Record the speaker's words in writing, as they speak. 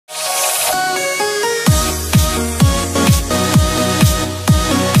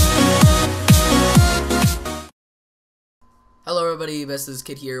everybody, Best of this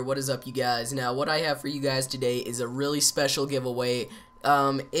Kid here. What is up, you guys? Now, what I have for you guys today is a really special giveaway.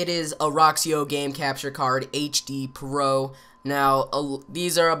 It is a Roxio game capture card HD Pro. Now,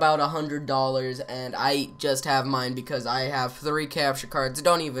 these are about $100, and I just have mine because I have 3 capture cards.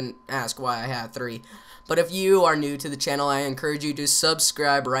 Don't even ask why I have 3. But if you are new to the channel, I encourage you to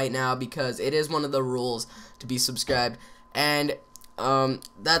subscribe right now because it is one of the rules to be subscribed. And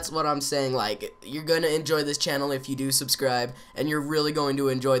that's what I'm saying. Like, you're gonna enjoy this channel if you do subscribe, and you're really going to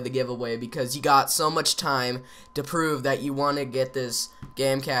enjoy the giveaway because you got so much time to prove that you want to get this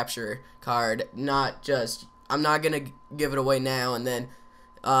game capture card. Not just, I'm not gonna give it away now and then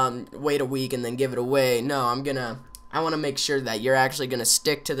wait a week and then give it away. No, I want to make sure that you're actually gonna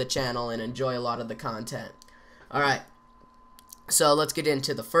stick to the channel and enjoy a lot of the content. Alright, so let's get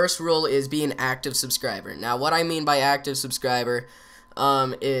into the first rule is be an active subscriber. Now, what I mean by active subscriber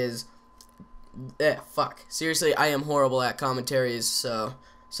is seriously, I am horrible at commentaries, so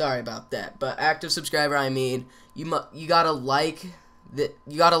sorry about that. But active subscriber, I mean you gotta like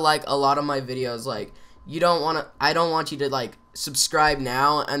a lot of my videos. Like, I don't want you to like subscribe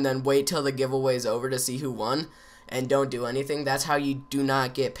now and then wait till the giveaway is over to see who won and don't do anything. That's how you do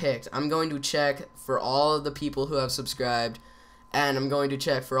not get picked. I'm going to check for all of the people who have subscribed, and I'm going to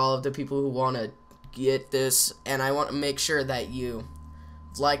check for all of the people who want to get this, and I want to make sure that you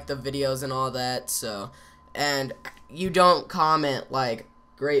like the videos and all that. So, and you don't comment like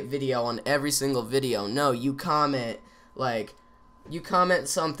great video on every single video. No, you comment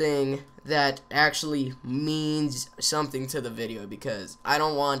something that actually means something to the video, because I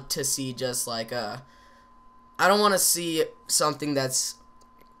don't want to see just like I don't want to see something that's,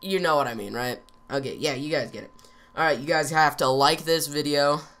 you know what I mean, right? Okay, yeah, you guys get it. Alright, you guys have to like this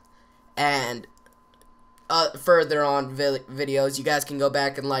video, and further on videos, you guys can go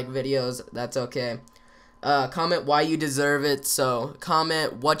back and like videos, that's okay. Comment why you deserve it, so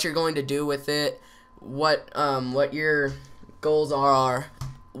comment what you're going to do with it, what your goals are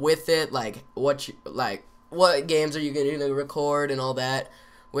with it, like what games are you going to record and all that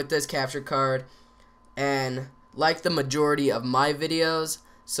with this capture card, and like the majority of my videos.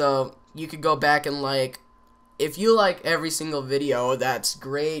 So you could go back and like, if you like every single video, that's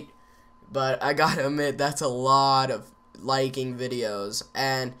great, but I gotta admit, that's a lot of liking videos.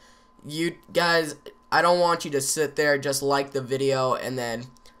 And you guys, I don't want you to sit there, just like the video, and then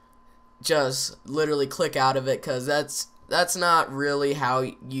just literally click out of it, because that's not really how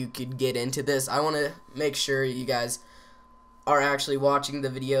you could get into this. I want to make sure you guys are actually watching the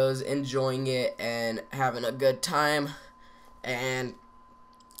videos, enjoying it, and having a good time. And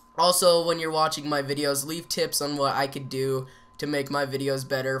also, when you're watching my videos, leave tips on what I could do to make my videos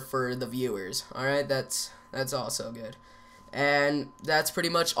better for the viewers. Alright, that's also good. And that's pretty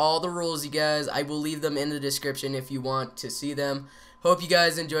much all the rules, you guys. I will leave them in the description if you want to see them. Hope you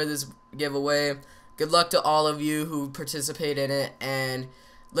guys enjoy this giveaway. Good luck to all of you who participate in it, and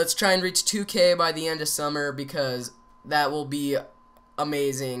let's try and reach 2K by the end of summer, because that will be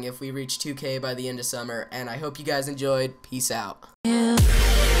amazing if we reach 2K by the end of summer. And I hope you guys enjoyed. Peace out.